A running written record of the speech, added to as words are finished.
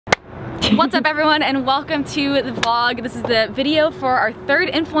What's up everyone, and welcome to the vlog. This is the video for our third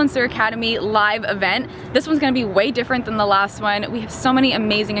Influencer Academy live event. This one's gonna be way different than the last one. We have so many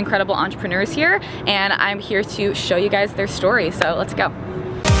amazing, incredible entrepreneurs here, and I'm here to show you guys their story, so let's go.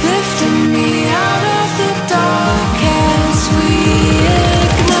 Lifting me out of the dark as we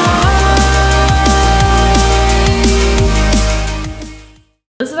ignite.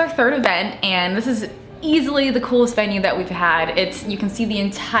 This is our third event, and this is easily the coolest venue that we've had. You can see the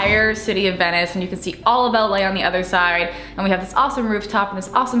entire city of Venice, and you can see all of LA on the other side, and we have this awesome rooftop and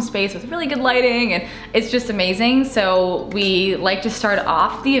this awesome space with really good lighting, and it's just amazing. So we like to start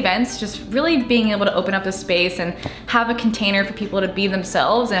off the events just really being able to open up the space and have a container for people to be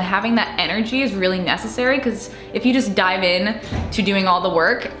themselves, and having that energy is really necessary, because if you just dive in to doing all the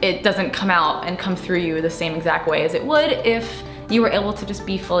work, it doesn't come out and come through you the same exact way as it would if you were able to just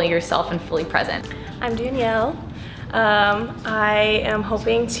be fully yourself and fully present. I'm Danielle. I am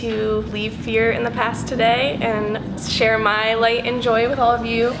hoping to leave fear in the past today and share my light and joy with all of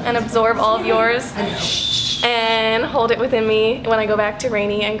you and absorb all of yours and hold it within me when I go back to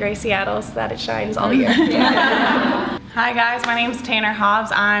rainy and gray Seattle so that it shines all year. Hi guys, my name's Tanner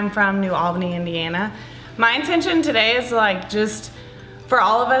Hobbs. I'm from New Albany, Indiana. My intention today is just for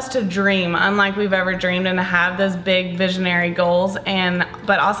all of us to dream unlike we've ever dreamed, and to have those big visionary goals,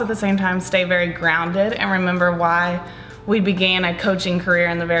 but also at the same time stay very grounded and remember why we began a coaching career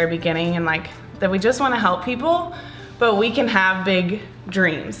in the very beginning, and that we just want to help people, but we can have big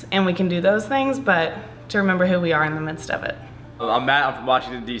dreams and we can do those things, but to remember who we are in the midst of it. I'm Matt, I'm from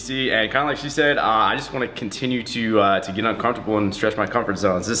Washington, D.C., and kind of like she said, I just want to continue to get uncomfortable and stretch my comfort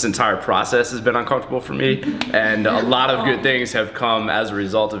zones. This entire process has been uncomfortable for me, and a lot of good things have come as a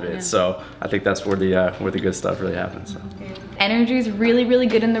result of it, so I think that's where the good stuff really happens. So. Energy is really, really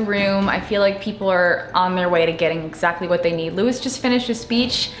good in the room. I feel like people are on their way to getting exactly what they need. Lewis just finished his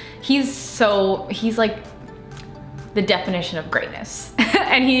speech. He's like the definition of greatness.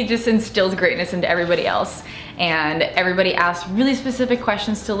 And he just instills greatness into everybody else. And everybody asked really specific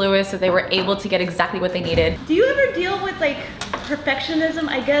questions to Lewis, so they were able to get exactly what they needed. Do you ever deal with perfectionism?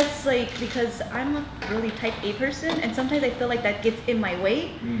 I guess because I'm a really type A person, and sometimes I feel like that gets in my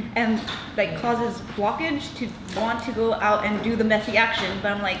way and causes blockage to want to go out and do the messy action.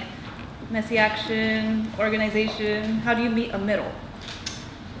 But I'm like, messy action, organization, how do you meet a middle?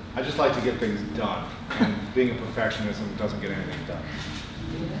 I just like to get things done, and being a perfectionist doesn't get anything done.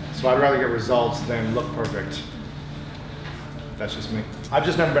 So I'd rather get results than look perfect. That's just me. I've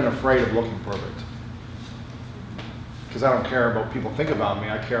just never been afraid of looking perfect, because I don't care about what people think about me,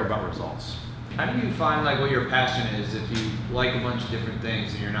 I care about results. How do you find what your passion is if you like a bunch of different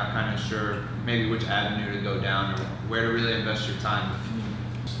things and you're not kind of sure maybe which avenue to go down or where to really invest your time?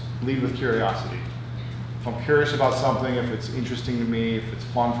 Lead with curiosity. If I'm curious about something, if it's interesting to me, if it's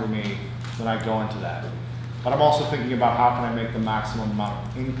fun for me, then I go into that. But I'm also thinking about how can I make the maximum amount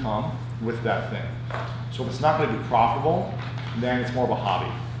of income with that thing. So if it's not going to be profitable, then it's more of a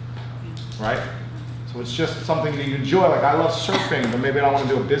hobby, right? So it's just something that you enjoy. I love surfing, but maybe I don't want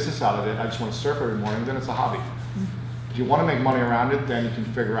to do a business out of it. I just want to surf every morning, then it's a hobby. If you want to make money around it, then you can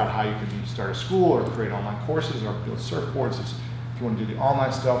figure out how you can start a school or create online courses or build surfboards. If you want to do the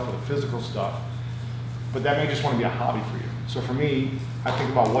online stuff or the physical stuff. But that may just want to be a hobby for you. So for me, I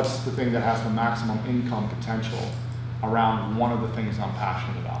think about what's the thing that has the maximum income potential around one of the things I'm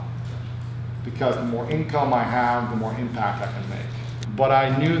passionate about. Because the more income I have, the more impact I can make. But I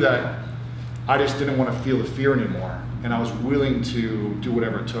knew that I just didn't want to feel the fear anymore. And I was willing to do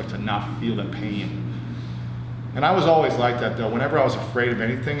whatever it took to not feel the pain. And I was always like that though. Whenever I was afraid of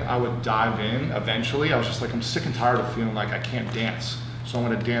anything, I would dive in eventually. I was just I'm sick and tired of feeling like I can't dance. So I'm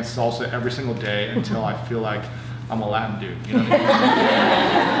going to dance salsa every single day until I feel like I'm a Latin dude, you know what I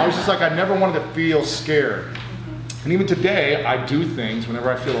mean? I was just I never wanted to feel scared. And even today, I do things whenever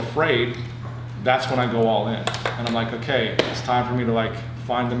I feel afraid, that's when I go all in. And I'm like, okay, it's time for me to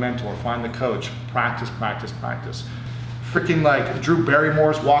find the mentor, find the coach, practice, practice, practice. Freaking Drew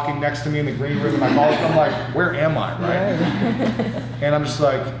Barrymore's walking next to me in the green room, and I'm like, where am I, right? And I'm just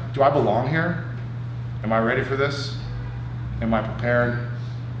do I belong here? Am I ready for this? Am I prepared?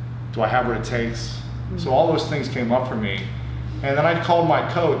 Do I have what it takes? So all those things came up for me. And then I called my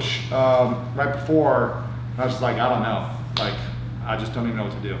coach right before, and I was I don't know. I just don't even know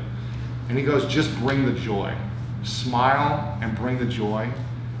what to do. And he goes, just bring the joy. Smile and bring the joy,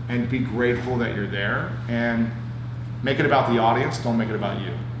 and be grateful that you're there, and make it about the audience, don't make it about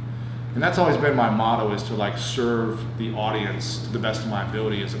you. And that's always been my motto, is to serve the audience to the best of my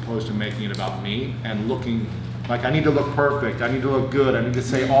ability, as opposed to making it about me and looking I need to look perfect, I need to look good, I need to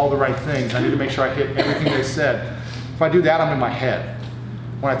say all the right things, I need to make sure I hit everything they said. If I do that, I'm in my head.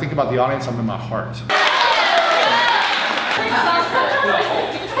 when I think about the audience, I'm in my heart.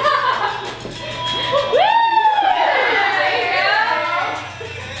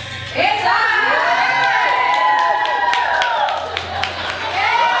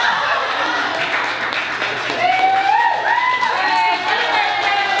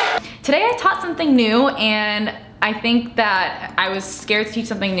 Today I taught something new, and I think that I was scared to teach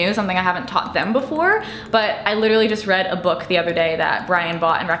something new, something I haven't taught them before, but I literally just read a book the other day that Brian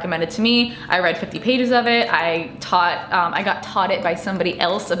bought and recommended to me. I read 50 pages of it. I got taught it by somebody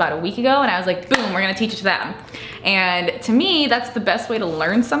else about a week ago, and I was like, boom, we're gonna teach it to them. And to me, that's the best way to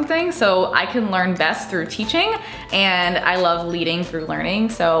learn something, so I can learn best through teaching, and I love leading through learning.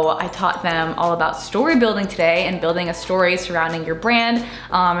 So I taught them all about story building today and building a story surrounding your brand,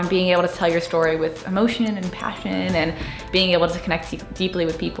 and being able to tell your story with emotion and passion and being able to connect deeply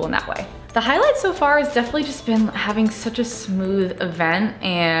with people in that way. The highlight so far has definitely just been having such a smooth event,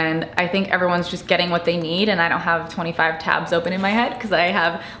 and I think everyone's just getting what they need, and I don't have 25 tabs open in my head because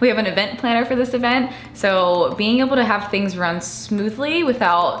we have an event planner for this event. So being able to have things run smoothly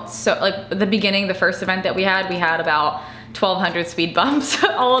without, like the beginning, the first event that we had about 1,200 speed bumps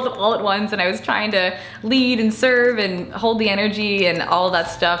all at once, and I was trying to lead and serve and hold the energy and all of that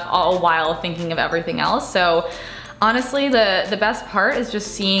stuff, all while thinking of everything else. So honestly, the best part is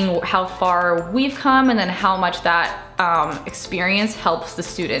just seeing how far we've come and then how much that experience helps the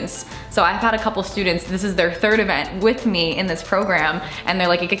students. So I've had a couple students, this is their third event with me in this program, and they're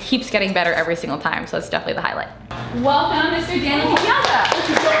like, it keeps getting better every single time. So that's definitely the highlight. Welcome, Mr. Daniel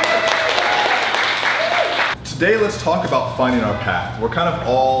Piazza. Today, let's talk about finding our path. We're kind of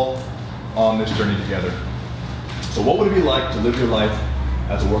all on this journey together. So what would it be like to live your life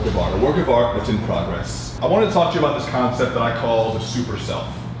as a work of art that's in progress? I wanted to talk to you about this concept that I call the super self.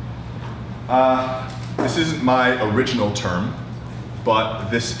 This isn't my original term, but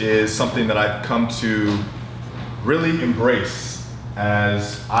this is something that I've come to really embrace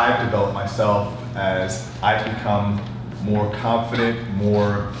as I've developed myself, as I've become more confident,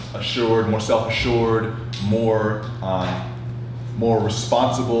 more assured, more self-assured, more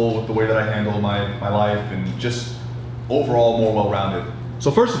responsible with the way that I handle my life, and just overall more well-rounded. So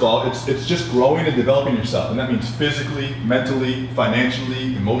first of all, it's just growing and developing yourself, and that means physically, mentally,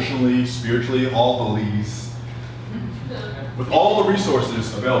 financially, emotionally, spiritually, all the Lees. With all the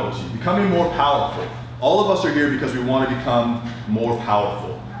resources available to you, becoming more powerful. All of us are here because we want to become more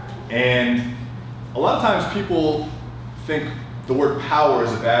powerful. And a lot of times people think the word power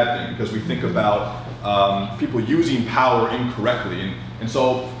is a bad thing because we think about people using power incorrectly. And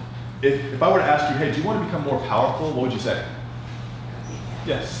so if I were to ask you, hey, do you want to become more powerful? What would you say?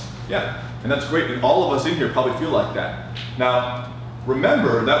 Yes, yeah, and that's great. And all of us in here probably feel like that. Now,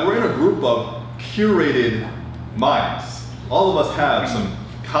 remember that we're in a group of curated minds. All of us have some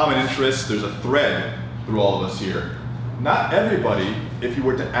common interests. There's a thread through all of us here. Not everybody, if you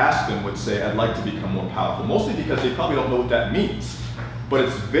were to ask them, would say, I'd like to become more powerful, mostly because they probably don't know what that means. But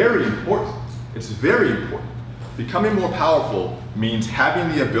it's very important. It's very important. Becoming more powerful means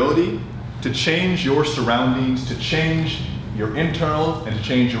having the ability to change your surroundings, to change your internal and to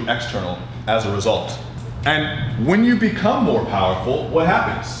change your external as a result. And when you become more powerful, what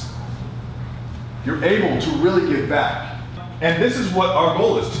happens? You're able to really give back. And this is what our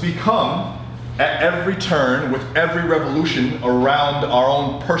goal is, to become, at every turn, with every revolution around our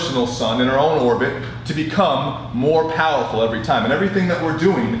own personal sun in our own orbit, to become more powerful every time. And everything that we're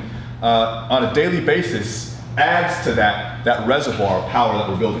doing on a daily basis adds to that reservoir of power that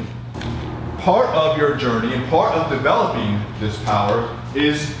we're building. Part of your journey and part of developing this power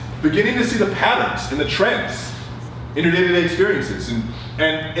is beginning to see the patterns and the trends in your day-to-day experiences.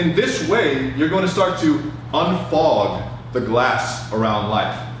 And in this way, you're going to start to unfog the glass around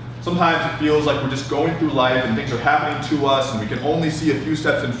life. Sometimes it feels like we're just going through life and things are happening to us and we can only see a few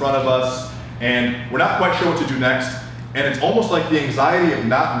steps in front of us and we're not quite sure what to do next. And it's almost like the anxiety of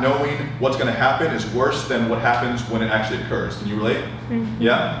not knowing what's going to happen is worse than what happens when it actually occurs. Can you relate? Mm-hmm.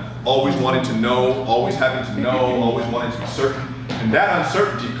 Yeah? Always wanting to know, always having to know, always wanting to be certain. And that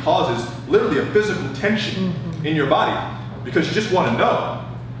uncertainty causes literally a physical tension in your body because you just want to know.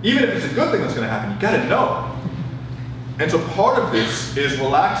 Even if it's a good thing that's going to happen, you got to know. And so part of this is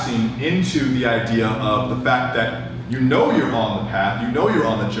relaxing into the idea of the fact that you know you're on the path, you know you're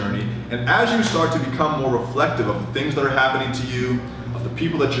on the journey, and as you start to become more reflective of the things that are happening to you, of the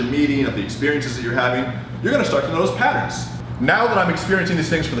people that you're meeting, of the experiences that you're having, you're going to start to notice patterns. Now that I'm experiencing these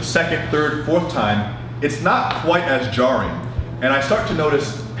things for the second, third, fourth time, it's not quite as jarring. And I start to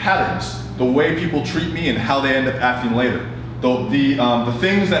notice patterns, the way people treat me and how they end up acting later. The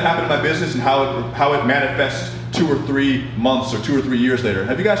things that happen in my business and how it manifests 2 or 3 months or 2 or 3 years later,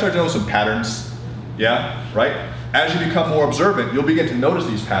 have you guys started to notice some patterns? Yeah, right? As you become more observant, you'll begin to notice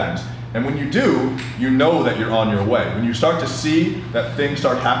these patterns. And when you do, you know that you're on your way. When you start to see that things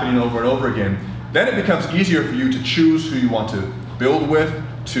start happening over and over again, then it becomes easier for you to choose who you want to build with,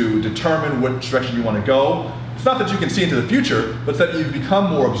 to determine which direction you want to go. It's not that you can see into the future, but that you've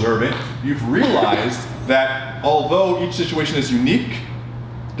become more observant. You've realized that although each situation is unique,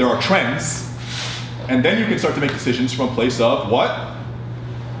 there are trends. And then you can start to make decisions from a place of what?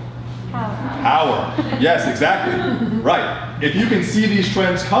 Power. Yes, exactly. Right. If you can see these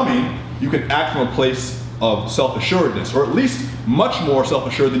trends coming, you can act from a place of self-assuredness, or at least much more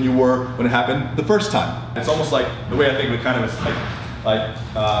self-assured than you were when it happened the first time. It's almost like, the way I think of it kind of is like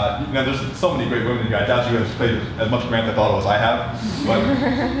you know, there's so many great women in here. I doubt you guys played as much Grand Theft Auto as I have,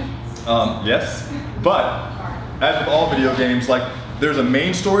 but yes. But as with all video games, like, there's a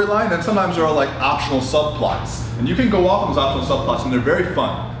main storyline, and sometimes there are like optional subplots. And you can go off on those optional subplots, and they're very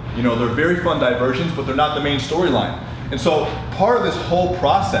fun. You know, they're very fun diversions, but they're not the main storyline. And so part of this whole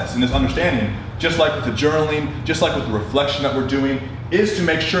process and this understanding, just like with the journaling, just like with the reflection that we're doing, is to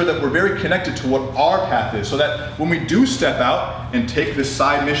make sure that we're very connected to what our path is, so that when we do step out and take this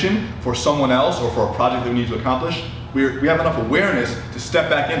side mission for someone else or for a project that we need to accomplish, we have enough awareness to step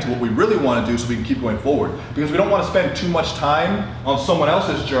back into what we really want to do so we can keep going forward. Because we don't want to spend too much time on someone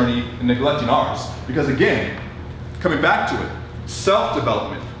else's journey and neglecting ours. Because again, coming back to it,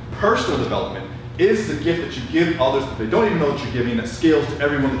 self-development, personal development is the gift that you give others that they don't even know that you're giving, that scales to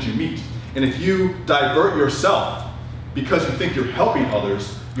everyone that you meet. And if you divert yourself because you think you're helping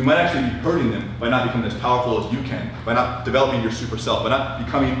others, you might actually be hurting them by not becoming as powerful as you can, by not developing your super self, by not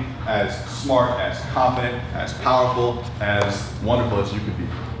becoming as smart, as confident, as powerful, as wonderful as you could be.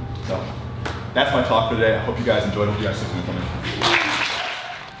 So that's my talk for today. I hope you guys enjoyed. I hope you guys took some information.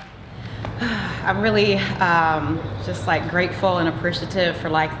 I'm really just like grateful and appreciative for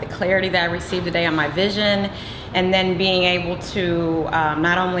like the clarity that I received today on my vision, and then being able to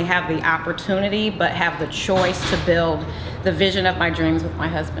not only have the opportunity but have the choice to build the vision of my dreams with my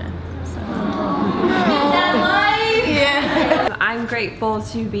husband. So. Yeah. I'm grateful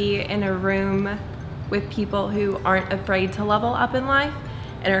to be in a room with people who aren't afraid to level up in life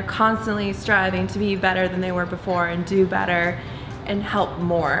and are constantly striving to be better than they were before and do better and help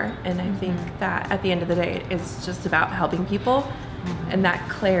more. And I think that at the end of the day, it's just about helping people, and that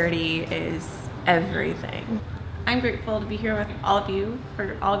clarity is everything. I'm grateful to be here with all of you,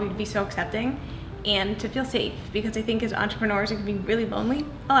 for all of you to be so accepting and to feel safe, because I think as entrepreneurs it can be really lonely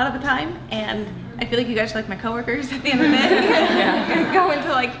a lot of the time, and I feel like you guys are like my coworkers at the end of the day. Go into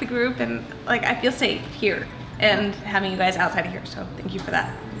like the group, and like I feel safe here and having you guys outside of here, so thank you for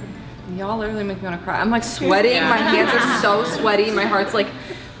that. Y'all literally make me want to cry. I'm like sweating, my hands are so sweaty, my heart's like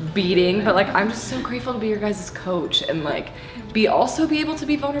beating, but like I'm just so grateful to be your guys' coach and like also be able to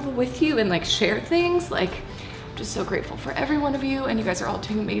be vulnerable with you and like share things. Like I'm just so grateful for every one of you, and you guys are all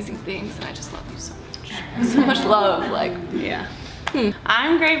doing amazing things, and I just love you so much. So much love, like, yeah.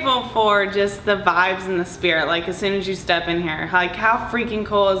 I'm grateful for just the vibes and the spirit. Like as soon as you step in here, like how freaking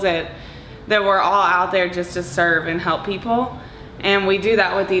cool is it that we're all out there just to serve and help people, and we do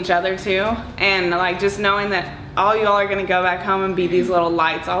that with each other too. And like just knowing that all y'all are gonna go back home and be these little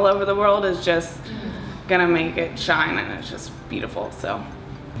lights all over the world is just gonna make it shine, and it's just beautiful. So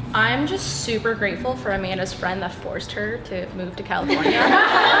I'm just super grateful for Amanda's friend that forced her to move to California. Because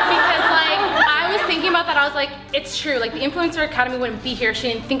like, I was thinking about that, I was like, it's true, like the Influencer Academy wouldn't be here if she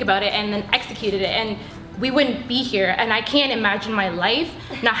didn't think about it and then executed it, and we wouldn't be here. And I can't imagine my life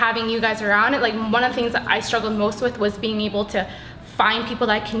not having you guys around. Like one of the things that I struggled most with was being able to find people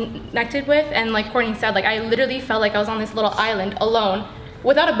that I connected with, and like Courtney said, like I literally felt like I was on this little island alone,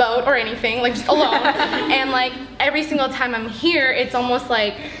 without a boat or anything, like just alone. And like every single time I'm here, it's almost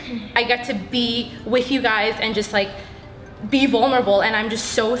like I get to be with you guys and just like be vulnerable, and I'm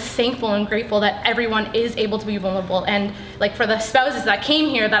just so thankful and grateful that everyone is able to be vulnerable. And like for the spouses that came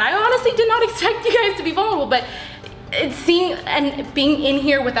here, that I honestly did not expect you guys to be vulnerable, but it's seeing and being in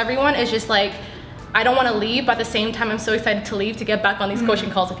here with everyone is just like, I don't want to leave, but at the same time I'm so excited to leave to get back on these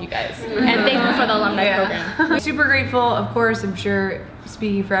coaching calls with you guys. And thank you for the alumni program. I'm super grateful, of course, I'm sure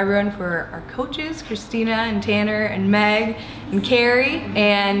speaking for everyone, for our coaches, Christina and Tanner and Meg and Carrie,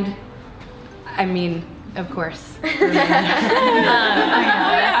 and I mean, of course, for Amanda.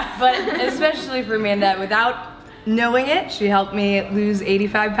 But especially for Amanda. Without knowing it, she helped me lose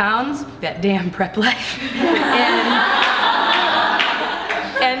 85 pounds, that damn prep life.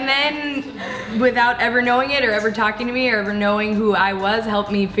 And then without ever knowing it or ever talking to me or ever knowing who I was,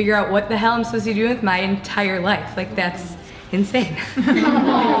 helped me figure out what the hell I'm supposed to do with my entire life. Like that's insane.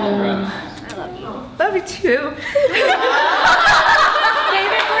 I love you. Love you too.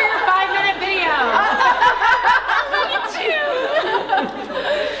 Save it for your 5-minute video.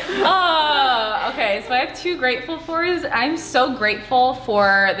 Okay, so I have 2 grateful fors. I'm so grateful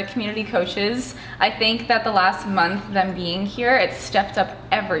for the community coaches. I think that the last month, them being here, it stepped up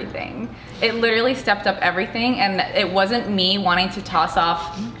everything. It literally stepped up everything, and it wasn't me wanting to toss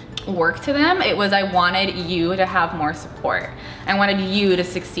off work to them. It was I wanted you to have more support. I wanted you to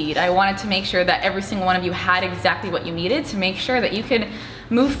succeed. I wanted to make sure that every single one of you had exactly what you needed to make sure that you could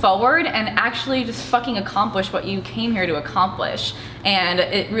move forward and actually just fucking accomplish what you came here to accomplish. And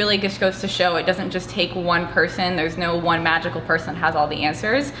it really just goes to show it doesn't just take one person. There's no one magical person that has all the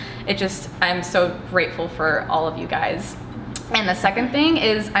answers. I'm so grateful for all of you guys. And the second thing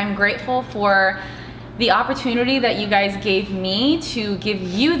is I'm grateful for the opportunity that you guys gave me to give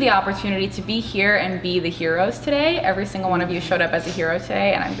you the opportunity to be here and be the heroes today. Every single one of you showed up as a hero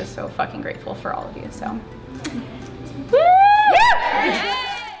today, and I'm just so fucking grateful for all of you. So